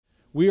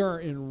We are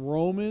in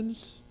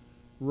Romans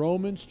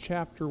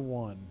chapter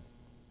 1.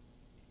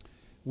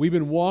 We've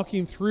been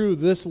walking through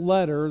this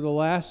letter the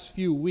last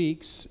few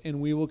weeks, and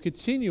we will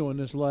continue in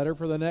this letter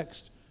for the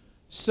next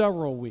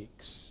several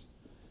weeks.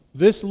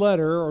 This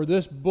letter, or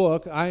this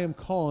book, I am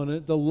calling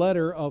it the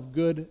letter of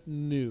good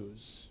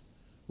news.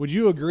 Would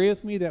you agree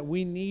with me that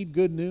we need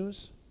good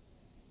news?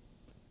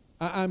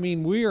 I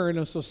mean, we are in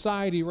a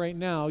society right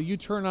now. You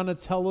turn on a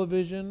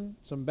television,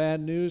 some bad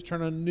news.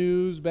 Turn on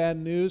news, bad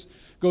news.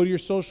 Go to your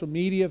social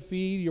media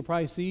feed, you'll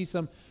probably see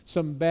some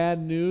bad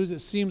news. It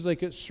seems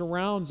like it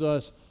surrounds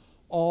us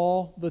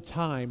all the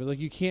time. It's like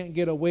you can't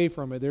get away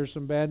from it. There's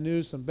some bad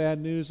news, some bad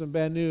news, some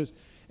bad news.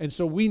 And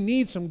so we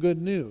need some good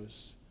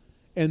news.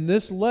 And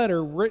this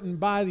letter written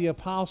by the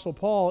Apostle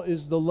Paul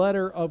is the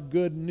letter of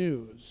good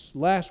news.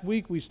 Last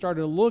week we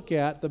started to look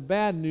at the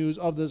bad news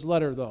of this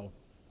letter, though.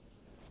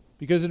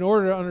 Because in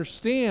order to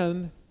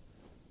understand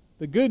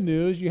the good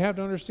news, you have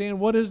to understand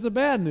what is the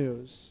bad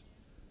news.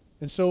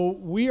 And so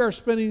we are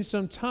spending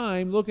some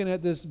time looking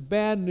at this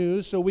bad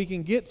news so we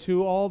can get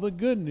to all the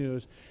good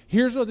news.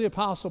 Here's what the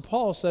Apostle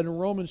Paul said in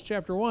Romans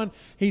chapter 1.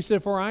 He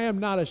said, "For I am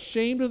not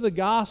ashamed of the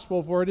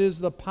gospel, for it is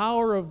the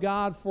power of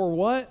God for"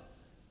 what?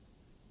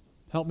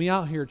 Help me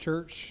out here,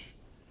 church.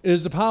 It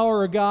is the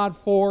power of God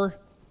for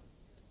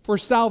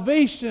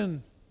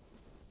salvation.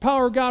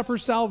 Power of God for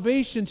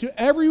salvation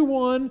to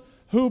everyone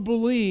who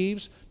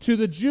believes, to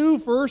the Jew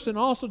first and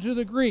also to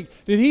the Greek.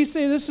 Did he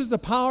say this is the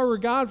power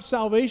of God for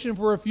salvation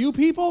for a few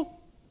people?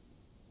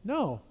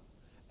 No.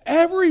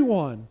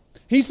 Everyone.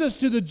 He says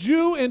to the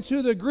Jew and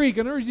to the Greek.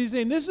 In other words, he's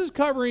saying this is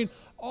covering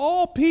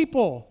all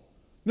people.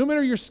 No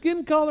matter your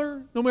skin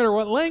color, no matter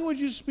what language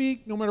you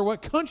speak, no matter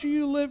what country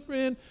you live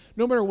in,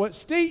 no matter what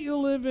state you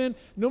live in,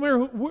 no matter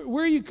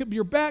where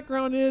your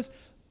background is,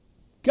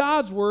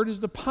 God's word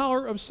is the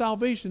power of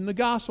salvation, the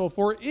gospel.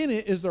 For in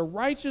it is the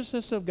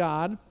righteousness of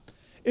God,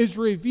 is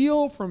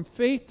revealed from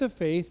faith to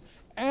faith,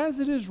 as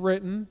it is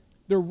written,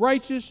 the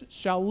righteous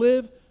shall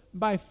live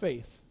by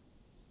faith.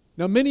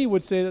 Now, many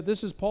would say that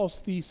this is Paul's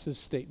thesis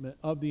statement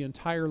of the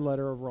entire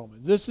letter of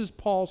Romans. This is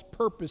Paul's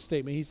purpose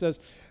statement. He says,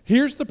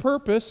 here's the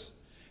purpose.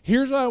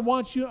 Here's what I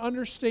want you to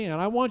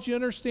understand. I want you to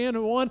understand,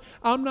 one,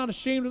 I'm not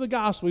ashamed of the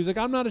gospel. He's like,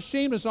 I'm not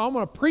ashamed, so I'm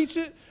going to preach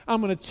it. I'm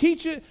going to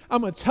teach it.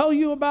 I'm going to tell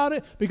you about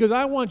it because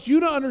I want you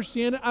to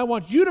understand it. I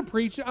want you to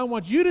preach it. I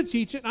want you to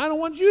teach it. And I don't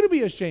want you to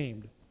be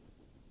ashamed.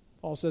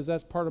 Paul says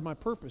that's part of my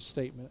purpose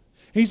statement.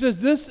 He says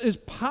this is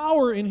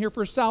power in here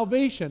for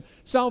salvation.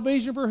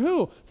 Salvation for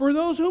who? For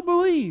those who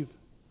believe.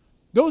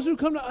 Those who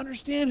come to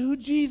understand who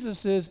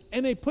Jesus is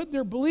and they put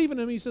their belief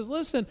in him. He says,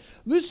 listen,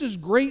 this is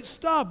great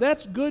stuff.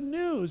 That's good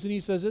news. And he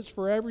says it's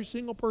for every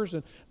single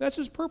person. That's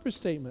his purpose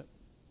statement.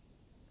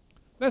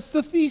 That's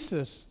the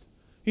thesis.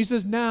 He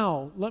says,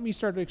 now, let me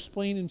start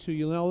explaining to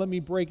you. Now, let me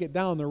break it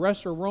down. The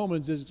rest of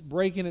Romans is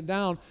breaking it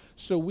down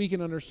so we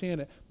can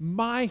understand it.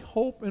 My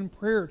hope and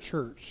prayer,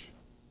 church,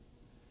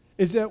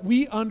 is that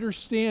we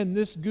understand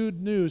this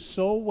good news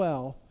so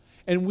well,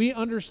 and we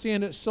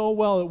understand it so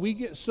well that we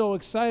get so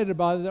excited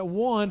about it that,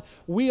 one,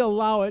 we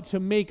allow it to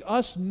make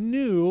us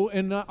new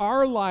and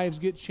our lives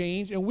get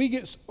changed, and we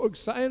get so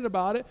excited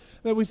about it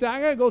that we say,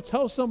 I got to go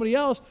tell somebody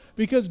else,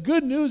 because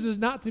good news is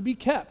not to be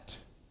kept.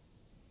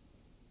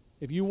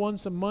 If you won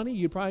some money,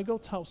 you'd probably go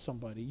tell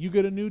somebody. You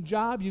get a new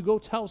job, you go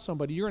tell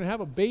somebody. You're going to have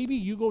a baby,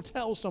 you go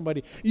tell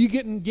somebody. You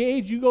get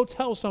engaged, you go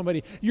tell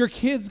somebody. Your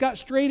kids got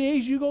straight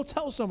A's, you go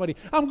tell somebody.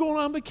 I'm going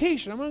on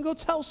vacation, I'm going to go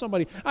tell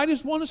somebody. I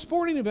just won a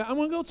sporting event, I'm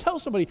going to go tell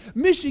somebody.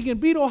 Michigan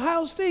beat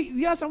Ohio State,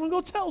 yes, I'm going to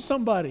go tell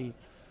somebody.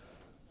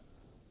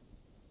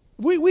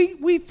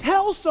 We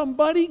tell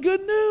somebody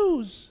good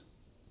news.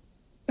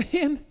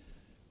 And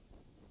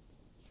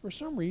for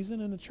some reason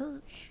in the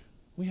church,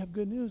 we have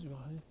good news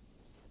about it.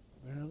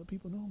 I better not let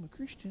people know I'm a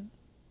Christian.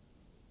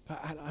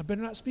 I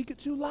better not speak it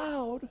too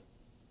loud.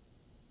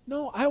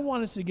 No, I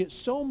want us to get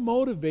so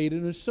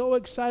motivated and so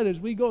excited as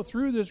we go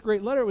through this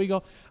great letter. We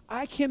go,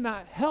 I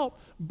cannot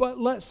help but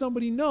let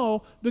somebody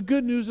know the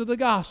good news of the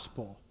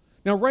gospel.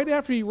 Now, right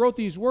after he wrote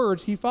these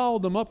words, he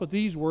followed them up with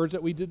these words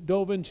that we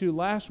dove into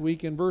last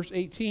week in verse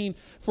 18.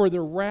 For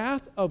the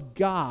wrath of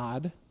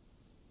God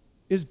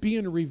is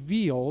being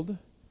revealed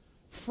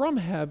from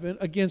heaven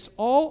against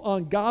all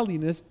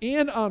ungodliness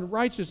and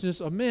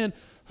unrighteousness of men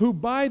who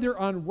by their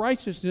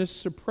unrighteousness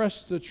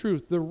suppress the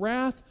truth. The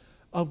wrath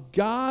of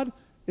God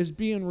is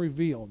being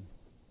revealed.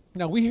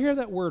 Now we hear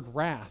that word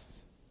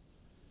wrath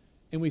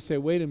and we say,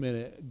 wait a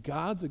minute,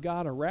 God's a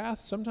God of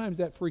wrath? Sometimes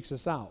that freaks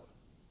us out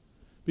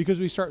because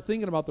we start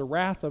thinking about the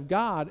wrath of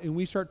God and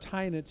we start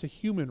tying it to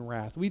human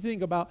wrath. We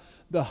think about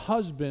the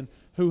husband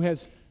who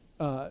has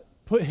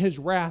put his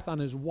wrath on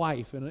his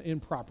wife in an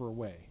improper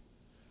way.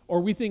 Or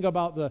we think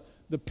about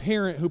the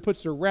parent who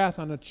puts their wrath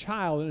on a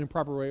child in an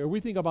improper way. Or we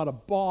think about a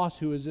boss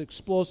who is an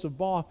explosive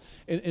boss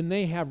and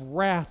they have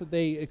wrath that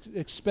they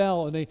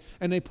expel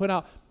and they put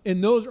out.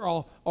 And those are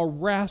all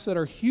wraths that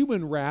are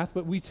human wrath,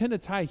 but we tend to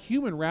tie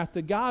human wrath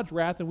to God's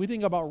wrath. And we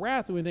think about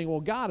wrath and we think,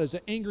 well, God is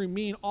an angry,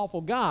 mean, awful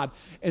God.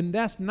 And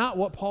that's not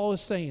what Paul is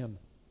saying.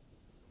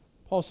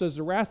 Paul says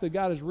the wrath of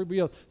God is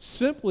revealed.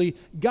 Simply,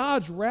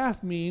 God's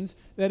wrath means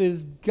that it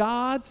is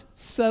God's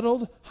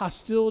settled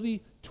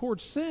hostility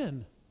towards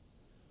sin.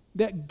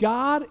 That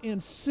God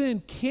and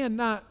sin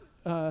cannot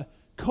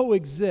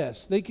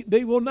coexist.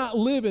 They will not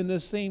live in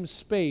the same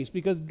space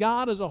because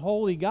God is a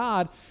holy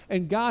God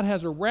and God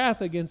has a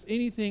wrath against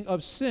anything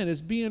of sin.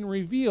 It's being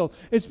revealed.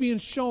 It's being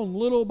shown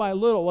little by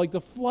little, like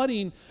the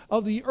flooding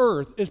of the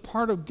earth is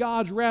part of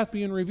God's wrath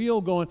being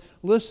revealed, going,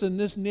 listen,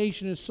 this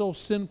nation is so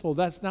sinful.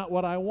 That's not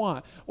what I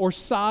want. Or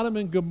Sodom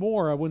and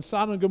Gomorrah. When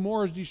Sodom and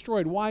Gomorrah is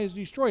destroyed, why is it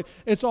destroyed?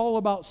 It's all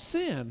about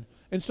sin.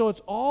 And so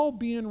it's all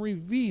being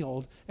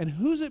revealed. And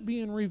who's it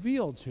being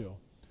revealed to?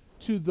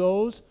 To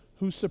those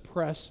who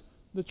suppress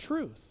the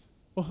truth.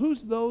 Well,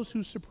 who's those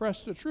who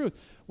suppress the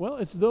truth? Well,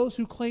 it's those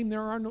who claim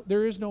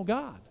there is no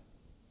God.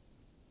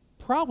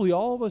 Probably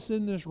all of us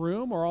in this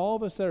room, or all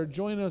of us that are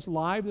joining us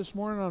live this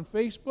morning on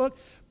Facebook,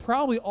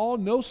 probably all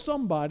know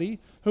somebody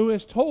who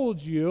has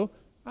told you,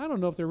 I don't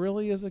know if there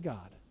really is a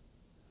God.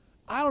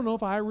 I don't know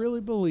if I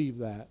really believe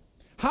that.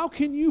 How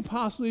can you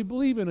possibly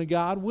believe in a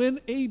God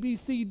when A, B,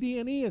 C, D,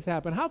 and E has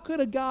happened? How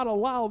could a God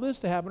allow this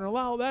to happen or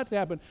allow that to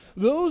happen?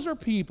 Those are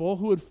people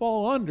who would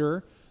fall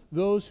under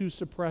those who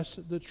suppress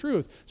the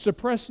truth.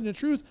 Suppressing the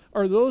truth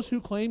are those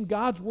who claim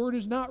God's word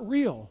is not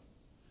real.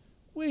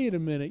 Wait a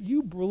minute,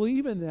 you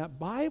believe in that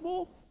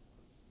Bible?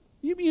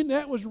 You mean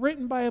that was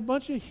written by a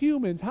bunch of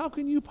humans? How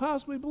can you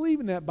possibly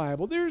believe in that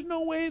Bible? There's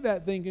no way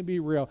that thing can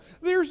be real.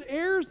 There's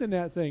errors in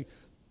that thing.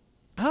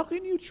 How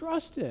can you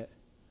trust it?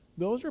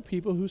 Those are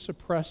people who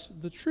suppress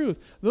the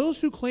truth. Those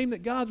who claim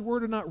that God's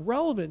word are not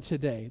relevant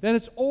today, that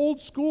it's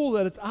old school,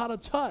 that it's out of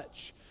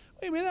touch.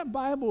 Wait a minute, that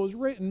Bible was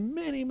written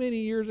many, many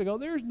years ago.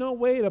 There's no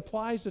way it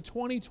applies to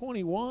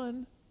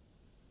 2021.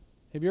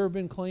 Have you ever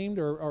been claimed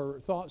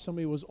or thought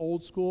somebody was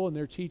old school and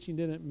their teaching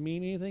didn't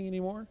mean anything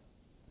anymore?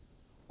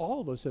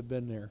 All of us have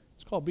been there.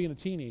 It's called being a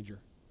teenager.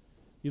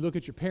 You look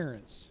at your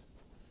parents,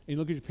 and you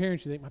look at your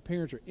parents, you think, my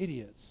parents are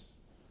idiots.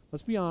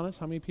 Let's be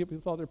honest, how many people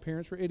thought their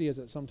parents were idiots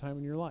at some time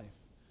in your life?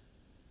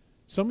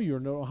 Some of you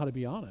don't know how to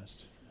be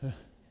honest.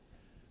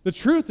 The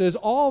truth is,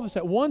 all of us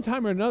at one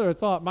time or another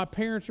thought, my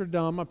parents are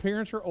dumb, my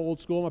parents are old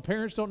school, my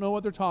parents don't know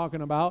what they're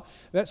talking about.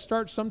 That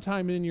starts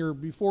sometime in your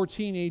before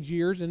teenage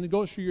years, and it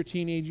goes through your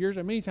teenage years,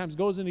 and many times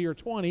goes into your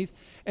 20s,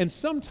 and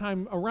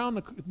sometime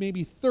around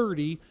maybe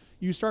 30,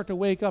 you start to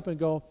wake up and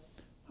go,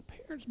 my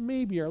parents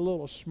maybe are a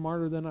little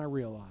smarter than I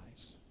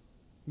realize.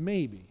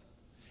 Maybe.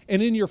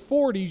 And in your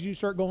 40s, you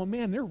start going,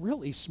 man, they're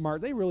really smart.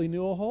 They really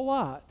knew a whole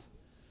lot.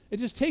 It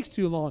just takes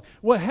too long.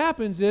 What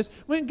happens is,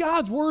 when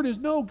God's word is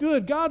no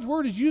good, God's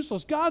word is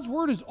useless, God's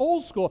word is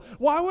old school,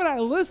 why would I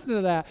listen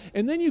to that?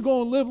 And then you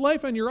go and live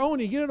life on your own,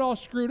 and you get it all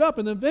screwed up,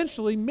 and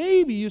eventually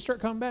maybe you start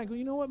coming back and go,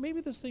 you know what,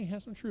 maybe this thing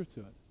has some truth to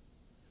it.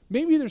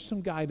 Maybe there's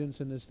some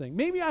guidance in this thing.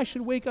 Maybe I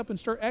should wake up and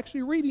start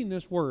actually reading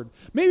this word.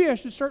 Maybe I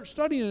should start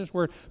studying this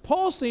word.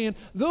 Paul's saying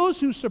those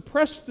who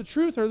suppress the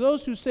truth are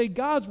those who say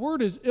God's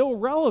word is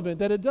irrelevant,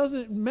 that it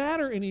doesn't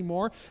matter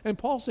anymore. And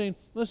Paul's saying,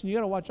 listen, you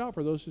got to watch out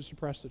for those who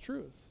suppress the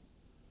truth.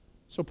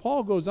 So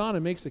Paul goes on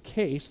and makes a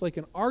case, like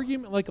an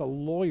argument, like a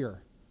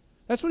lawyer.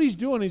 That's what he's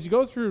doing as you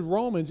go through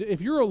Romans.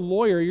 If you're a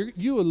lawyer,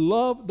 you would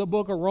love the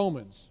book of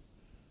Romans.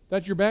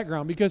 That's your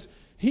background, because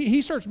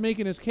he starts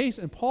making his case,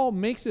 and Paul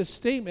makes his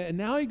statement, and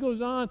now he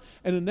goes on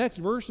in the next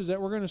verses that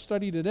we're going to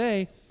study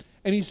today,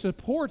 and he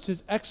supports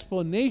his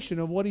explanation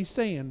of what he's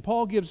saying.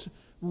 Paul gives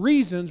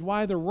reasons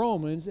why the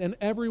Romans and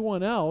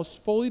everyone else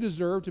fully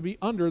deserve to be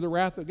under the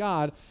wrath of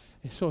God.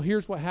 So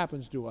here's what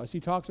happens to us. He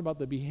talks about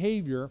the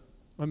behavior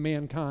of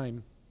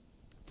mankind.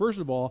 First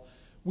of all,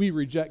 we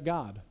reject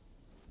God.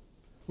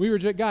 We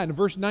reject God. In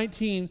verse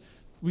 19,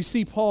 we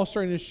see Paul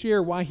starting to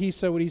share why he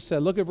said what he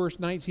said. Look at verse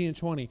 19 and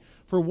 20.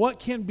 For what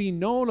can be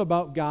known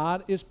about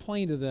God is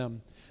plain to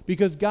them,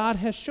 because God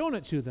has shown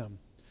it to them.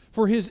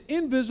 For his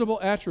invisible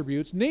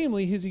attributes,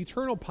 namely his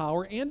eternal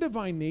power and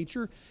divine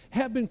nature,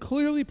 have been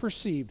clearly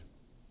perceived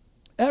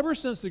ever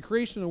since the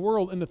creation of the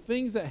world and the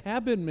things that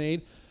have been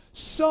made.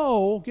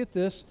 So, get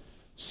this,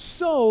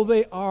 so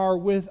they are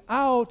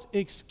without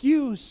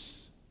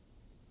excuse.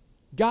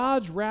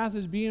 God's wrath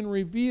is being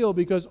revealed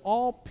because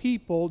all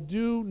people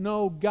do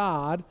know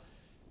God,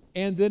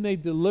 and then they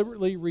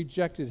deliberately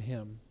rejected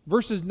him.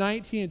 Verses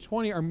 19 and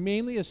 20 are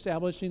mainly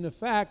establishing the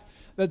fact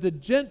that the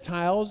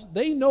Gentiles,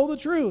 they know the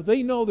truth.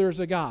 They know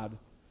there's a God.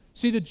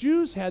 See, the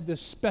Jews had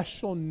this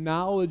special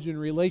knowledge and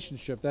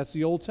relationship. That's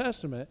the Old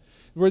Testament,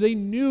 where they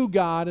knew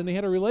God and they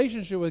had a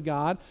relationship with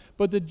God.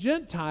 But the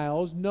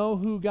Gentiles know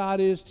who God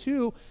is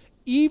too,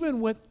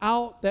 even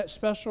without that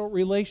special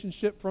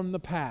relationship from the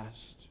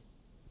past.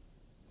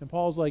 And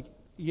Paul's like,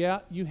 yeah,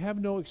 you have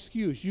no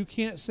excuse. You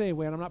can't say,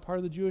 wait, I'm not part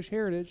of the Jewish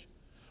heritage.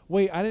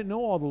 Wait, I didn't know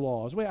all the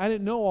laws. Wait, I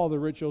didn't know all the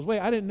rituals. Wait,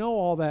 I didn't know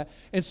all that.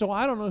 And so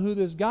I don't know who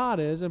this God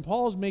is. And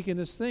Paul's making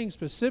this thing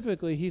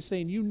specifically. He's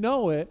saying you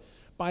know it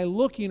by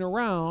looking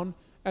around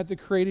at the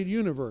created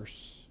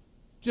universe.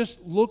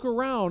 Just look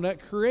around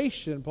at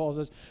creation, Paul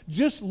says.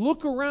 Just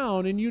look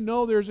around and you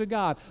know there's a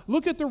God.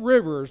 Look at the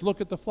rivers. Look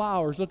at the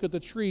flowers. Look at the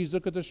trees.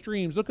 Look at the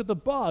streams. Look at the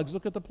bugs.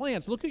 Look at the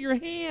plants. Look at your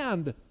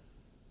hand.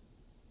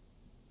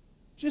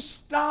 Just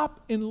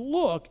stop and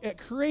look at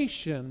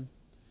creation.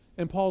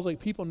 And Paul's like,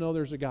 people know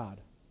there's a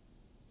God.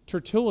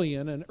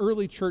 Tertullian, an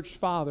early church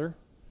father,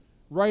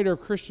 writer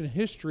of Christian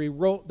history,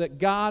 wrote that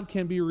God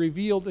can be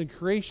revealed in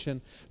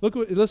creation.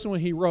 Listen what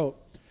he wrote.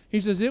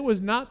 He says, it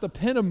was not the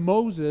pen of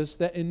Moses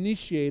that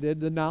initiated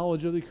the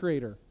knowledge of the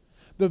Creator.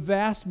 The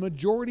vast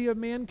majority of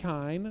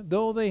mankind,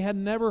 though they had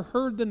never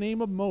heard the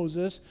name of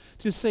Moses,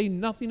 to say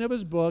nothing of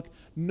his book,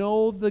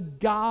 know the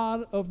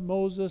God of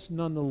Moses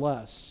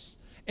nonetheless.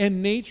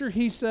 And nature,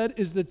 he said,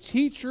 is the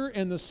teacher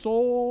and the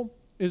soul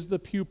is the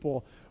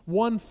pupil.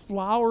 One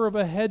flower of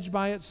a hedge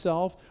by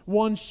itself,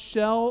 one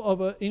shell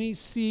of any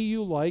sea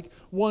you like,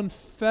 one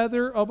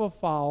feather of a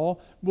fowl.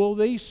 Will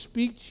they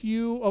speak to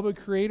you of a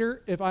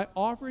creator? If I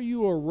offer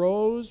you a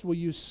rose, will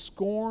you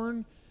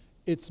scorn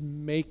its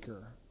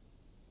maker?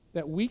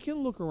 That we can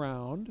look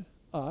around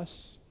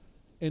us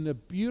in the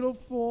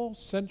beautiful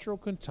central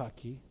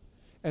Kentucky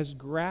as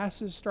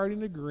grass is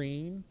starting to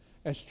green,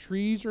 as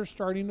trees are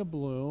starting to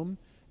bloom,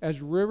 as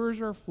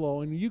rivers are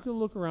flowing. You can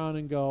look around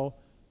and go,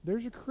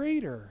 there's a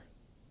creator.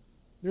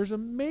 There's a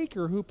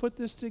maker who put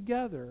this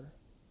together.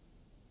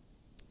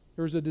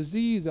 There was a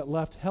disease that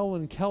left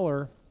Helen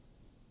Keller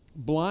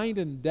blind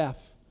and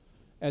deaf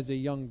as a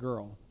young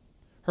girl.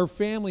 Her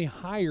family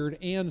hired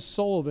Anne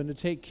Sullivan to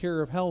take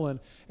care of Helen,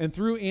 and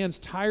through Anne's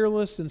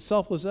tireless and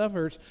selfless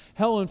efforts,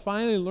 Helen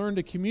finally learned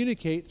to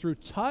communicate through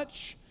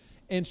touch,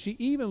 and she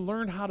even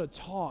learned how to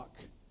talk.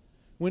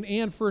 When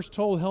Anne first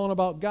told Helen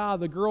about God,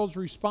 the girl's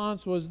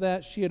response was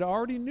that she had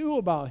already knew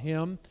about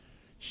him,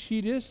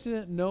 she just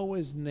didn't know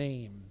his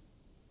name.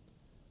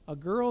 A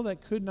girl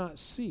that could not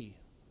see,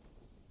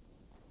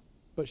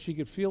 but she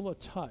could feel a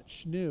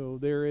touch, knew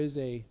there is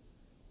a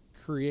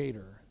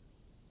creator.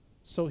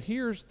 So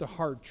here's the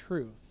hard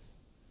truth.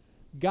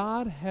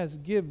 God has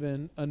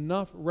given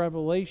enough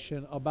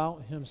revelation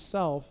about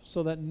himself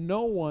so that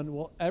no one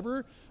will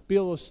ever be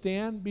able to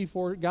stand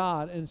before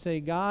God and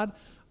say, God,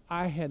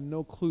 I had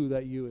no clue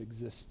that you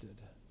existed.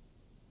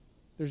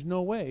 There's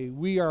no way.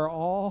 We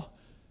all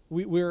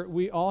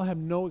have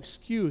no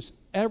excuse.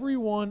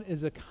 Everyone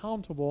is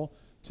accountable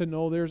to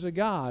know there's a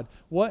God.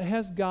 What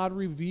has God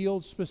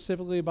revealed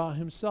specifically about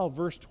himself?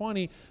 Verse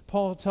 20,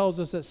 Paul tells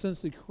us that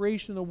since the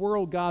creation of the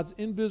world, God's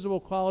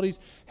invisible qualities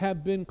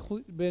have been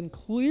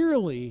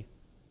clearly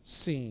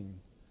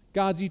seen.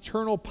 God's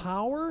eternal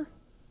power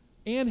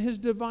and his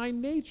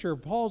divine nature.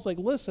 Paul's like,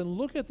 listen,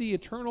 look at the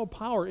eternal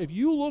power. If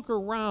you look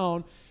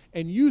around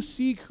and you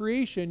see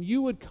creation,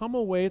 you would come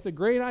away with a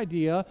great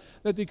idea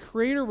that the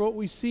creator of what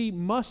we see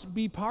must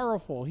be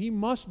powerful. He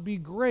must be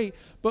great.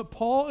 But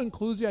Paul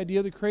includes the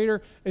idea the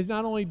creator is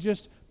not only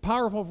just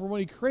powerful for what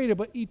he created,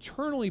 but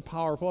eternally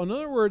powerful. In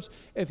other words,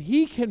 if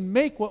he can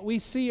make what we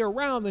see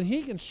around, then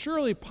he can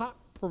surely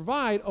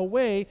provide a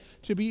way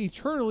to be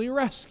eternally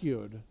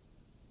rescued.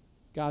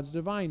 God's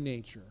divine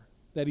nature.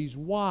 That he's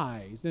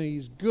wise, and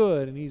he's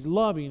good, and he's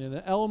loving, and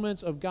the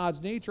elements of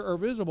God's nature are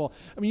visible.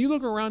 I mean, you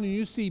look around and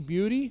you see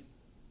beauty.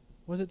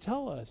 What does it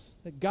tell us?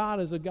 That God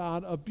is a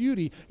God of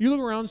beauty. You look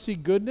around and see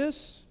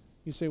goodness.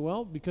 You say,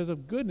 well, because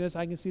of goodness,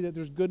 I can see that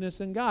there's goodness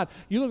in God.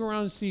 You look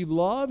around and see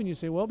love, and you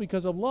say, well,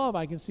 because of love,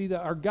 I can see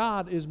that our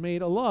God is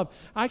made of love.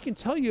 I can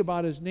tell you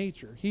about his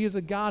nature. He is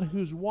a God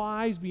who's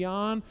wise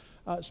beyond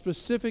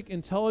specific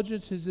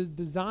intelligence, his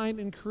design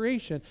and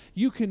creation.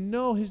 You can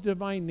know his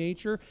divine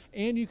nature,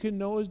 and you can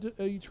know his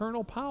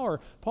eternal power.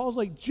 Paul's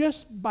like,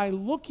 just by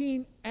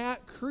looking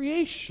at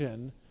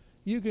creation,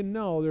 you can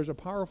know there's a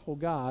powerful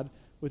God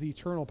with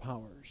eternal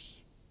powers.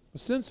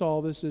 Since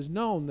all this is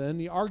known, then,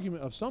 the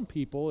argument of some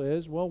people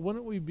is, well,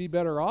 wouldn't we be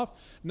better off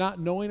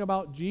not knowing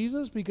about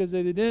Jesus because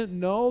if they didn't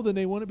know, then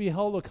they wouldn't be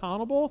held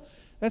accountable?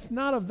 That's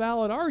not a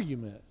valid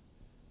argument.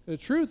 The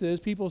truth is,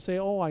 people say,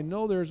 oh, I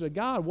know there's a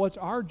God. What's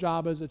our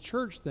job as a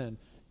church then?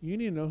 You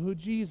need to know who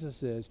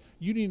Jesus is.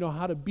 You need to know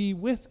how to be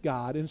with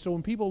God. And so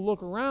when people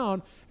look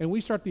around and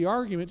we start the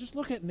argument, just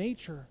look at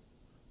nature.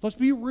 Let's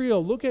be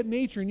real. Look at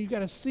nature, and you've got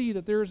to see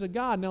that there is a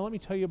God. Now let me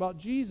tell you about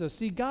Jesus.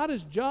 See, God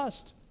is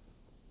just.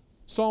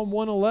 Psalm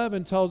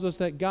 111 tells us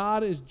that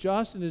God is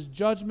just and his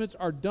judgments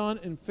are done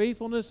in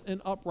faithfulness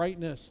and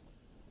uprightness.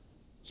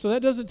 So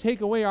that doesn't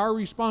take away our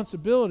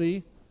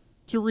responsibility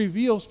to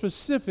reveal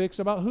specifics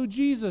about who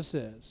Jesus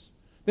is.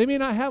 They may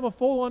not have a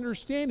full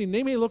understanding.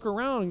 They may look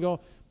around and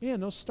go,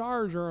 man, those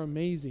stars are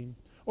amazing.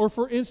 Or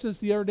for instance,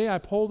 the other day I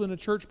pulled in a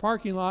church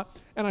parking lot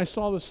and I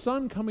saw the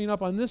sun coming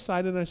up on this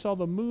side and I saw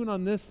the moon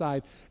on this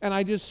side. And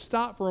I just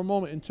stopped for a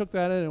moment and took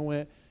that in and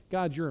went,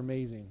 God, you're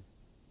amazing.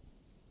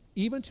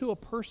 Even to a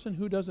person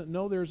who doesn't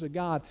know there's a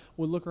God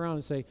would look around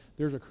and say,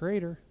 there's a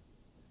creator.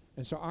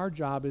 And so our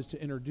job is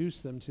to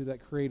introduce them to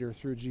that creator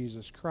through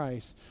Jesus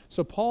Christ.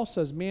 So Paul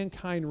says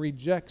mankind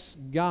rejects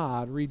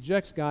God,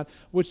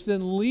 which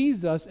then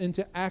leads us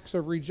into acts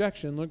of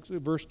rejection. Look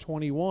at verse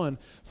 21.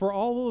 For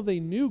although they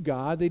knew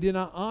God, they did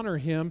not honor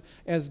him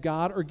as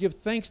God or give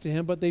thanks to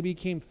him, but they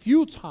became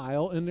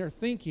futile in their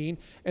thinking,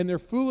 and their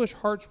foolish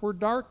hearts were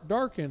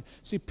darkened.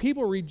 See,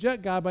 people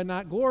reject God by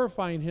not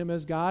glorifying him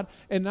as God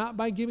and not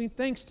by giving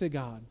thanks to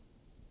God.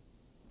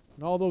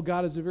 And although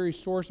God is the very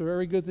source of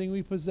every good thing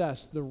we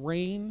possess, the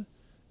rain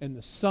and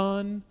the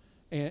sun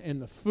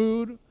and the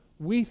food,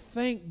 we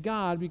thank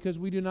God because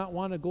we do not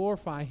want to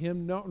glorify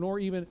Him nor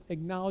even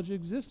acknowledge His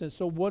existence.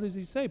 So what does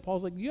he say?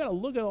 Paul's like, you got to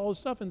look at all this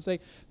stuff and say,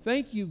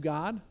 thank you,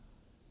 God.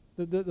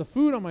 The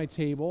food on my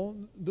table,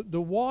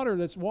 the water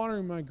that's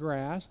watering my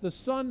grass, the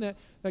sun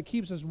that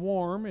keeps us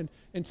warm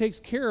and takes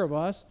care of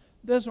us,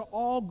 those are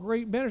all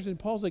great matters. And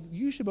Paul's like,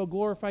 you should be able to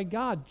glorify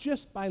God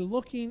just by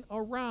looking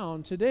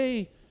around.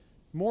 Today,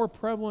 more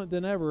prevalent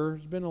than ever,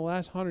 it's been the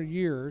last 100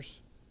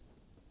 years,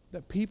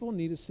 that people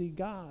need to see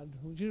God.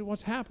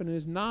 What's happening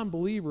is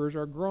non-believers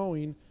are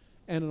growing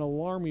at an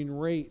alarming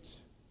rate,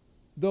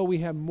 though we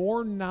have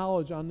more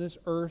knowledge on this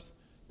earth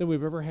than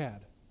we've ever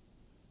had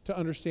to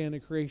understand the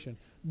creation.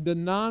 The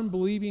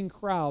non-believing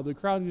crowd, the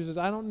crowd who says,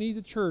 I don't need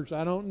the church,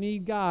 I don't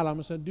need God, I'm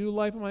just going to do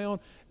life on my own,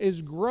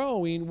 is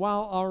growing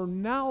while our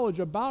knowledge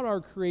about our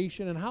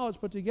creation and how it's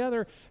put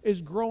together is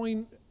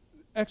growing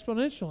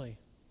exponentially.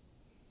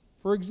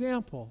 For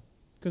example,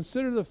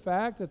 consider the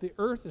fact that the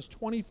earth is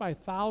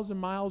 25,000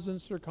 miles in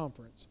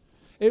circumference.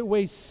 It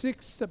weighs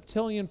 6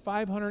 septillion,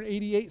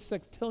 588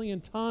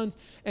 sextillion tons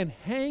and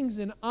hangs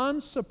in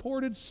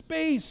unsupported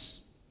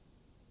space.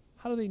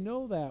 How do they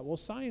know that? Well,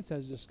 science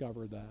has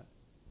discovered that.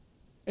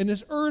 And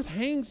this earth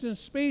hangs in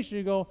space, and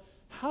you go,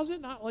 how's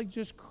it not like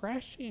just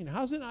crashing?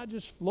 How's it not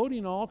just floating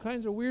in all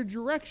kinds of weird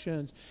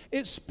directions?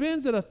 It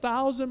spins at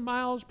 1,000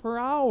 miles per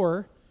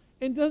hour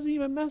and doesn't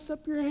even mess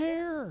up your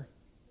hair.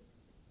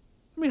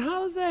 I mean,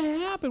 how does that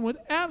happen with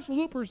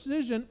absolute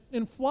precision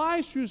and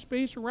flies through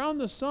space around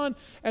the sun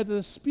at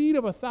the speed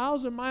of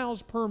 1,000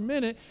 miles per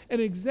minute,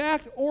 an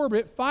exact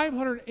orbit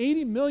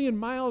 580 million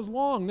miles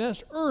long?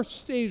 This Earth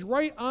stays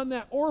right on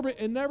that orbit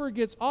and never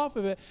gets off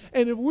of it.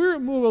 And if we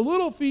move a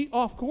little feet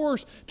off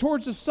course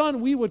towards the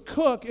sun, we would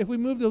cook. If we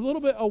moved a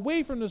little bit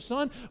away from the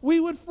sun, we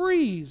would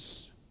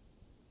freeze.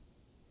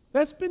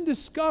 That's been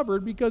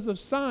discovered because of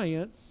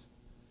science.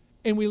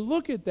 And we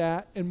look at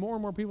that, and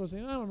more people say,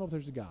 I don't know if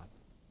there's a God.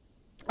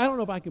 I don't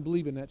know if I can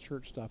believe in that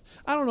church stuff.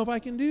 I don't know if I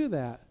can do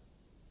that.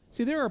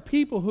 See, there are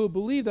people who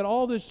believe that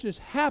all this just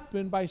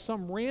happened by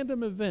some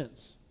random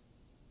events.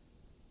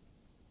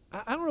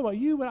 I don't know about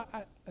you, but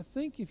I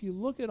think if you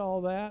look at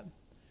all that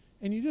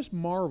and you just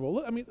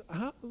marvel.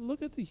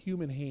 Look at the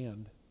human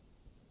hand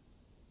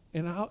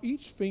and how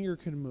each finger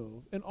can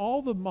move and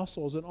all the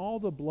muscles and all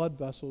the blood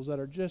vessels that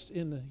are just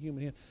in the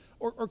human hand.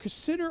 Or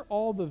consider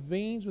all the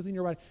veins within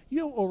your body.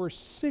 You have over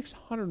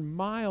 600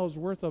 miles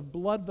worth of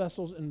blood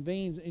vessels and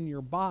veins in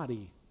your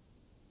body.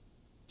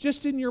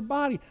 Just in your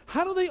body.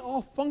 How do they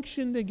all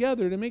function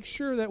together to make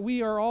sure that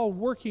we are all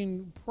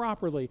working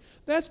properly?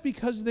 That's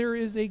because there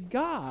is a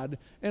God,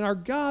 and our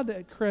God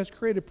that has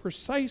created a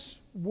precise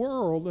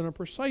world and a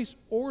precise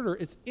order.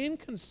 It's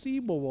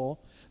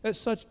inconceivable that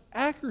such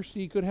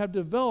accuracy could have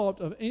developed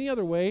of any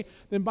other way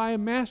than by a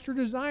master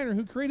designer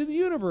who created the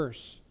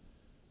universe.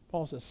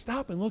 Paul says,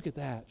 stop and look at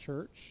that,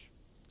 church.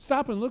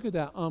 Stop and look at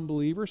that,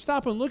 unbeliever.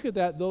 Stop and look at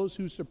that, those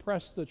who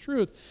suppress the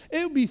truth.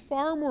 It would be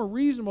far more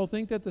reasonable to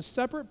think that the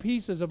separate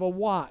pieces of a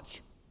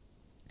watch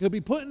could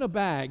be put in a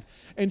bag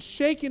and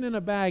shaken in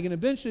a bag and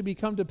eventually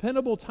become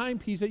dependable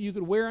timepiece that you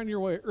could wear on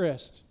your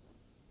wrist.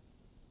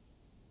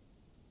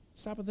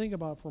 Stop and think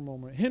about it for a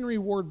moment. Henry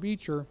Ward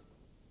Beecher,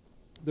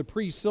 the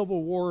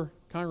pre-Civil War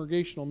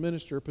congregational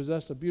minister,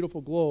 possessed a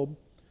beautiful globe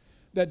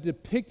that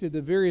depicted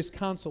the various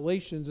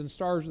constellations and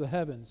stars of the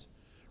heavens.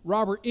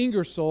 Robert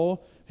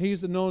Ingersoll,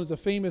 he's known as a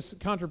famous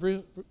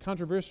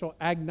controversial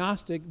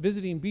agnostic,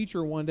 visiting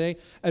Beecher one day,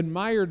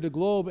 admired the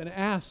globe and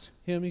asked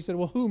him, he said,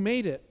 well, who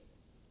made it?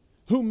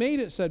 Who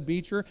made it, said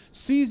Beecher,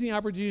 seizing the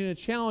opportunity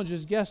to challenge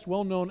his guest's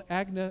well-known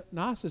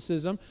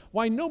agnosticism.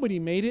 Why, nobody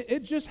made it,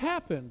 it just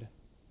happened.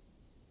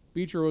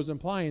 Beecher was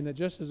implying that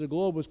just as the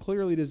globe was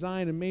clearly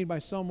designed and made by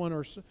someone,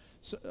 or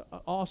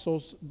also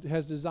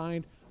has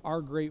designed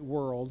our great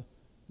world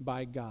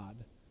by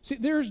God. See,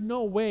 there's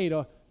no way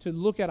to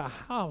look at a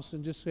house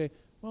and just say,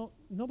 well,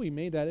 nobody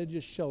made that, it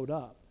just showed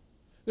up.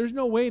 There's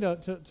no way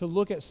to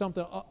look at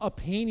something, a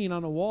painting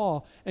on a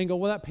wall, and go,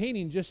 well, that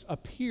painting just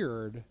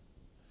appeared.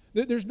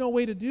 There's no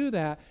way to do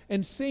that.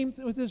 And same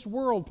with this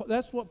world.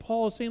 That's what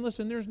Paul is saying.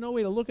 Listen, there's no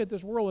way to look at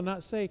this world and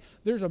not say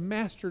there's a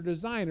master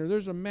designer,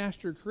 there's a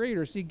master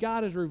creator. See,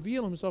 God has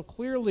revealed himself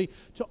clearly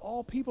to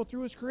all people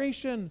through his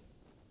creation,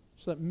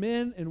 so that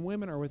men and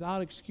women are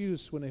without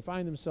excuse when they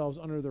find themselves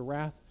under the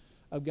wrath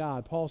of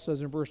God. Paul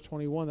says in verse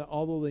 21 that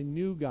although they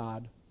knew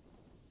God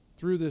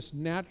through this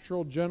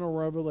natural general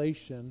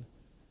revelation,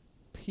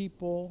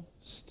 people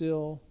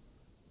still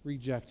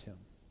reject him.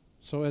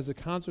 So as a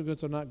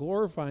consequence of not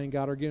glorifying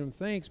God or giving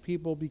thanks,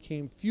 people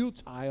became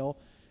futile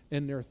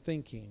in their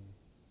thinking.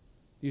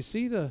 You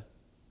see the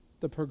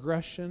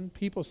progression?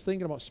 People's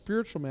thinking about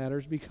spiritual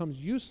matters becomes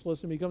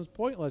useless and becomes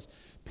pointless.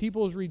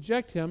 People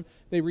reject him.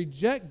 They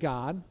reject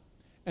God.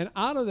 And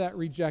out of that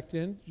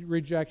rejection,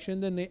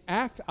 then they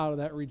act out of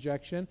that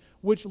rejection,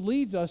 which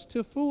leads us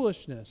to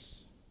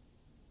foolishness.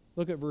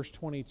 Look at verse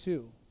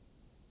 22.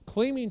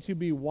 Claiming to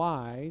be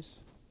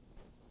wise,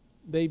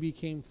 they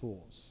became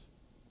fools.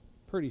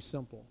 Pretty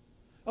simple.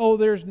 oh,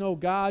 there's no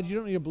God. You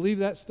don't need to believe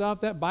that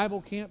stuff. That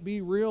Bible can't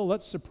be real.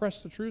 Let's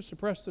suppress the truth,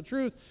 suppress the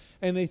truth.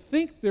 And they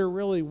think they're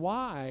really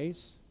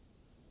wise,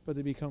 but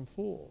they become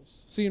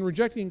fools. See, in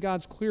rejecting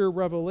God's clear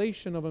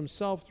revelation of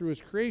himself through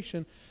his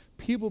creation,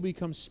 people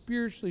become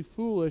spiritually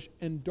foolish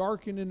and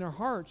darkened in their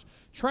hearts,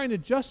 trying to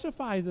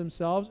justify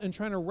themselves and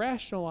trying to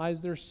rationalize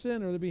their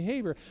sin or their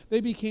behavior.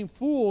 They became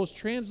fools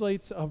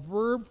translates a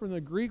verb from the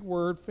Greek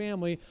word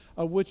family,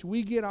 of which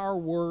we get our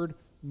word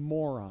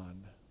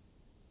moron,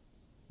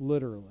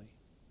 literally.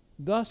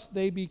 Thus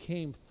they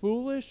became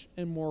foolish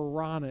and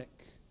moronic.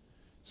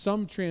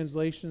 Some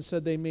translations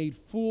said they made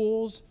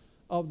fools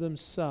of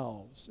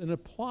themselves, and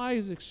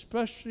applies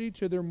especially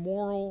to their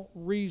moral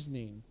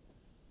reasoning.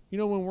 You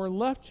know, when we're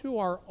left to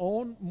our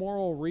own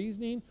moral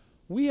reasoning,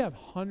 we have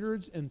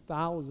hundreds and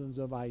thousands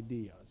of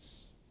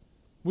ideas.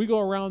 We go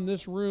around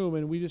this room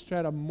and we just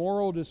had a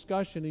moral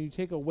discussion, and you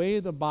take away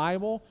the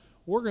Bible,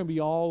 we're going to be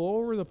all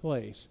over the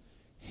place.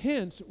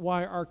 Hence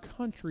why our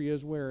country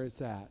is where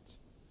it's at.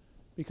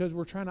 Because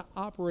we're trying to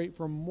operate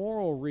from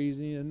moral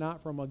reasoning and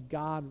not from a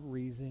God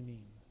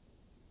reasoning.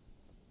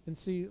 And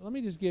see, let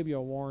me just give you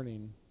a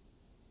warning.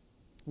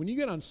 When you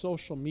get on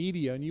social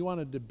media and you want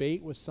to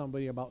debate with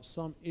somebody about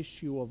some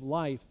issue of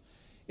life,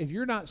 if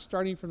you're not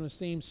starting from the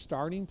same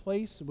starting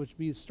place, which would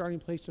be the starting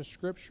place of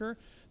Scripture,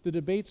 the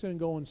debate's going to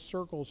go in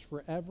circles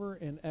forever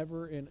and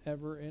ever and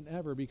ever and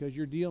ever, because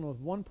you're dealing with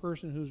one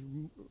person who's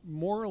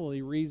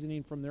morally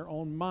reasoning from their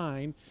own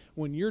mind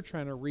when you're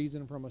trying to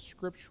reason from a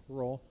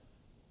scriptural,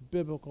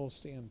 biblical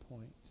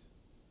standpoint.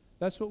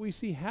 That's what we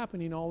see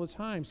happening all the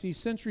time. See,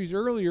 centuries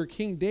earlier,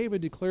 King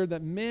David declared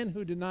that men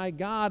who deny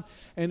God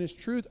and his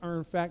truth are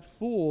in fact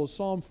fools.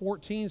 Psalm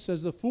 14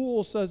 says, the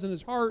fool says in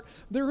his heart,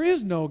 there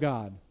is no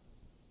God.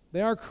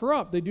 They are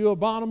corrupt. They do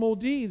abominable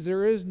deeds.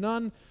 There is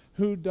none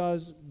who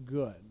does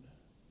good.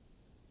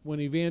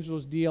 When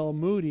evangelist D.L.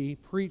 Moody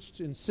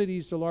preached in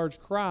cities to large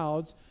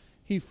crowds,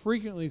 he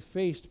frequently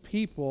faced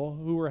people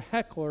who were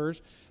hecklers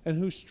and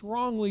who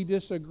strongly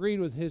disagreed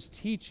with his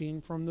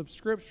teaching from the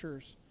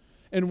Scriptures.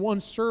 In one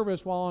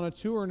service, while on a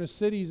tour in the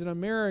cities in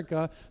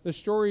America, the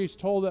story is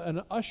told that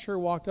an usher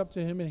walked up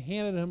to him and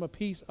handed him a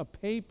piece of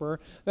paper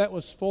that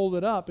was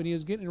folded up, and he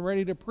was getting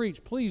ready to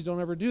preach. Please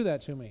don't ever do that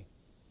to me.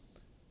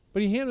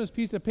 But he handed him this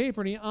piece of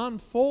paper, and he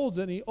unfolds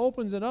it, and he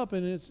opens it up,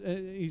 and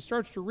he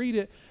starts to read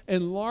it.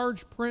 In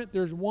large print,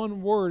 there's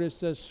one word. It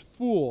says,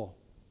 fool,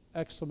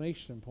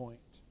 exclamation point.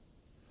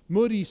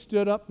 Moody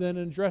stood up then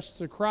and addressed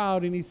the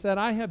crowd, and he said,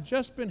 I have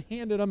just been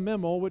handed a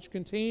memo which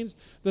contains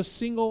the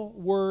single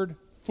word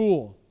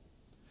fool.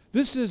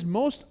 This is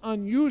most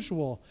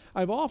unusual.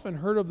 I've often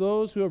heard of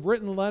those who have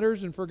written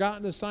letters and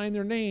forgotten to sign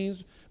their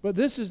names, but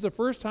this is the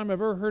first time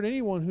I've ever heard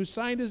anyone who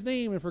signed his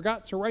name and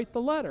forgot to write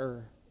the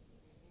letter.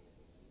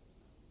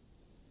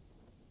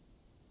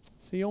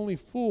 See, only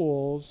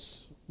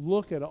fools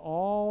look at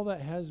all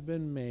that has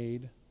been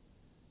made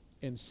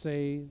and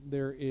say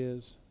there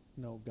is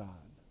no God.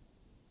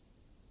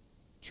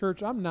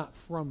 Church, I'm not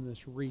from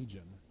this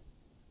region,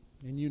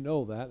 and you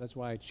know that. That's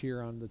why I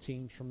cheer on the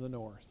teams from the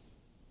north.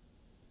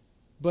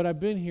 But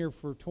I've been here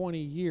for 20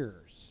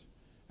 years,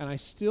 and I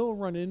still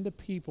run into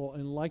people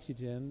in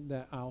Lexington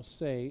that I'll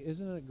say,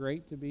 isn't it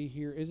great to be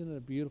here? Isn't it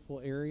a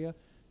beautiful area?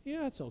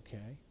 Yeah, it's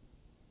okay.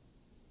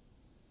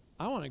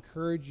 I want to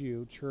encourage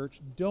you, church,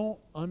 don't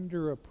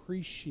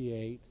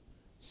underappreciate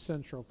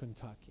Central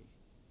Kentucky.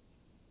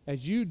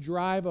 As you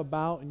drive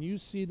about and you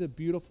see the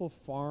beautiful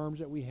farms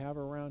that we have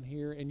around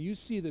here, and you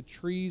see the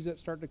trees that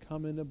start to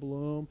come into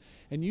bloom,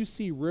 and you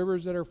see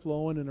rivers that are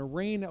flowing and a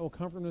rain that will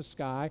come from the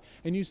sky,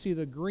 and you see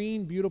the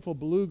green, beautiful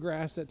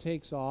bluegrass that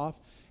takes off,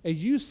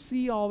 as you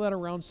see all that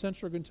around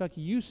Central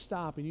Kentucky, you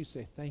stop and you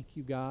say, thank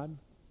you, God.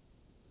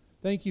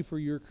 Thank you for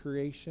your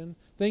creation.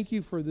 Thank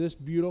you for this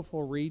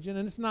beautiful region.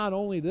 And it's not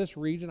only this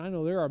region. I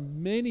know there are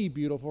many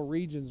beautiful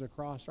regions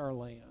across our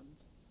land.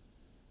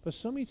 But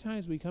so many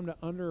times we come to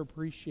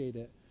underappreciate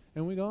it.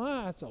 And we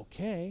go, it's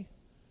okay.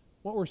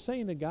 What we're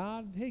saying to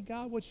God, hey,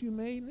 God, what you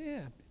made,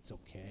 it's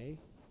okay.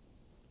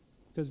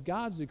 Because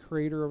God's the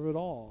creator of it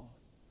all.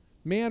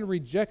 Man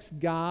rejects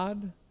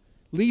God,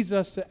 leads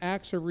us to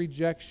acts of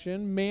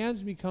rejection. Man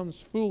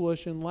becomes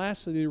foolish. And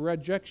lastly, the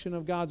rejection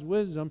of God's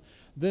wisdom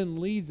then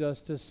leads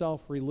us to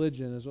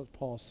self-religion, is what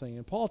Paul's saying.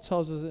 And Paul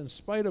tells us that in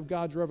spite of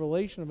God's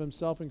revelation of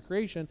himself in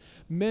creation,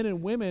 men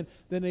and women,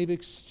 then they've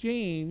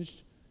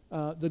exchanged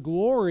the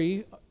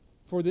glory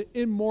for the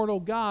immortal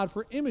God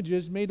for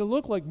images made to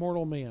look like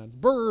mortal man,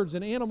 birds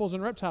and animals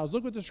and reptiles.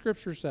 Look what the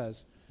Scripture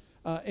says.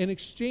 And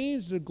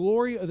exchanged the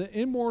glory of the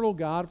immortal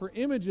God for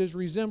images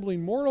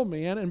resembling mortal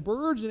man and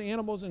birds and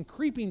animals and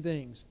creeping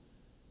things.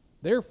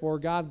 Therefore,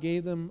 God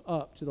gave them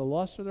up to the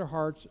lust of their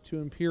hearts, to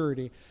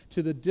impurity,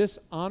 to the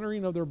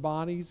dishonoring of their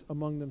bodies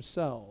among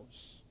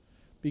themselves,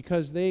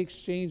 because they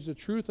exchanged the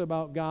truth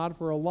about God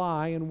for a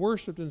lie and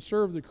worshipped and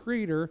served the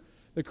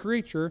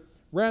creature,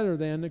 rather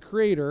than the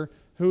Creator,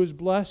 who is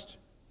blessed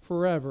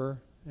forever.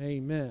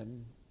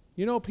 Amen.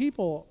 You know,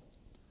 people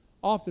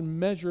often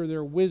measure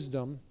their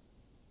wisdom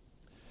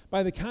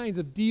by the kinds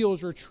of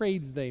deals or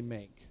trades they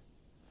make.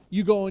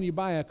 you go and you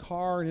buy a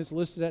car and it's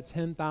listed at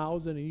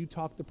 $10,000 and you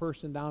talk the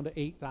person down to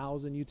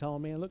 $8,000. You tell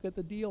them, man, look at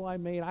the deal I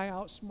made. I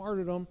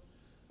outsmarted them.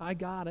 I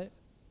got it.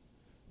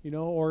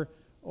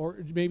 Or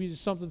maybe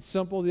just something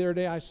simple. The other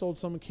day I sold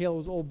someone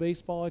Kayla's old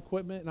baseball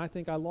equipment, and I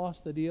think I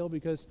lost the deal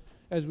because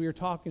as we were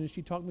talking and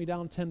she talked me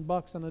down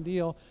 $10 on a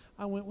deal,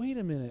 I went, wait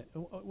a minute,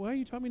 why are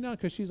you talking me down?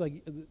 Because she's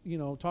like,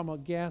 talking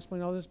about gas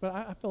money and all this, but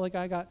I feel like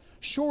I got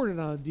shorted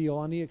on a deal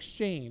on the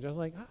exchange. I was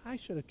like, I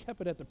should have kept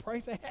it at the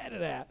price I had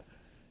it at.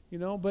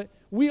 But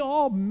we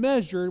all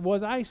measured,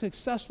 was I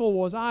successful,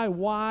 was I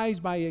wise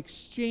by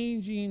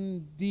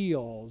exchanging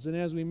deals? And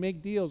as we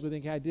make deals, we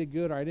think, I did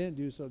good or I didn't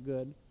do so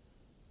good.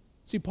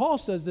 See, Paul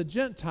says the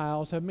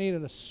Gentiles have made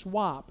it a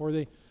swap, or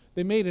they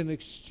made an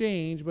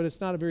exchange, but it's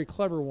not a very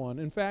clever one.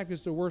 In fact,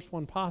 it's the worst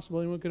one possible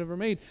anyone could have ever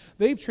made.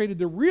 They've traded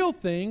the real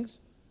things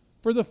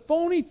for the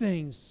phony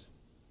things,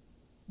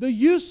 the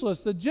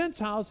useless. The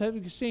Gentiles have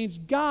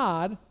exchanged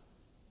God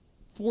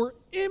for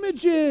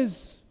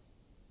images.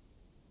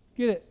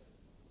 Get it?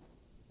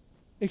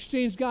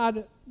 Exchanged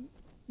God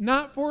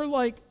not for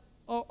like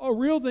a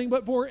real thing,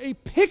 but for a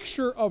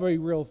picture of a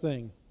real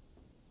thing.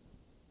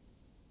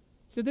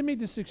 So they made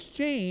this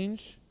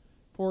exchange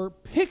for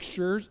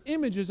pictures,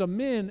 images of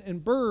men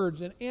and birds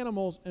and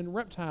animals and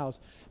reptiles.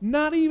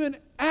 Not even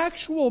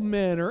actual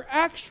men or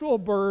actual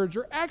birds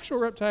or actual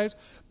reptiles,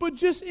 but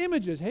just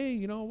images. Hey,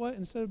 you know what?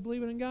 Instead of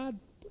believing in God,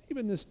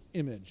 believe in this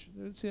image.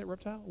 See that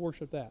reptile?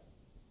 Worship that.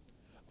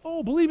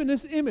 Oh, believe in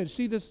this image.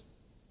 See this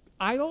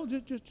idol?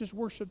 Just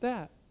worship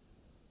that.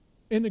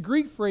 And the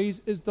Greek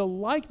phrase is the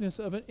likeness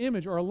of an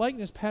image, or a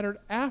likeness patterned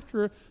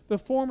after the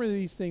form of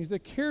these things. The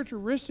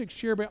characteristics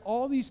shared by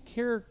all these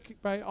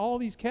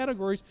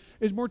categories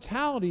is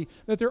mortality,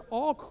 that they're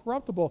all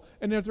corruptible,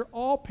 and that they're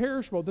all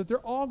perishable, that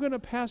they're all going to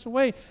pass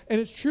away. And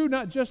it's true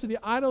not just of the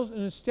idols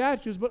and the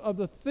statues, but of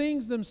the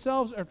things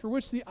themselves after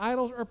which the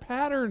idols are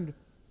patterned.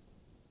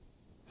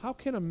 How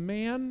can a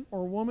man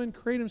or woman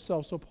create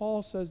himself? So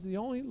Paul says the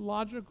only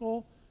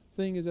logical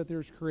thing is that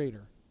there's a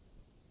creator.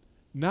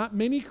 Not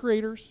many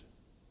creators,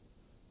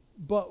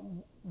 but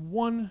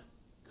one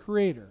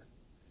creator.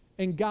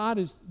 And God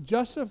is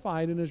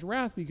justified in his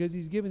wrath because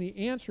he's given the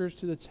answers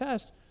to the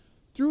test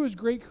through his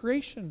great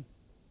creation.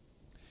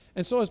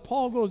 And so as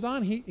Paul goes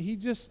on, he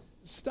just,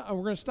 we're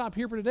going to stop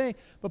here for today,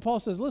 but Paul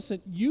says,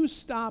 listen, you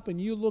stop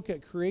and you look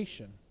at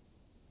creation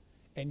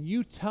and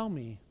you tell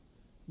me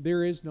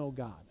there is no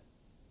God.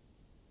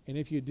 And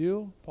if you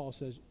do, Paul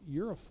says,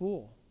 you're a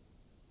fool,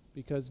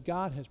 because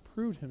God has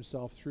proved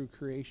himself through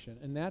creation,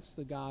 and that's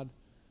the God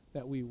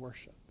that we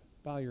worship.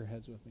 Bow your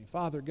heads with me.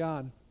 Father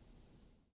God,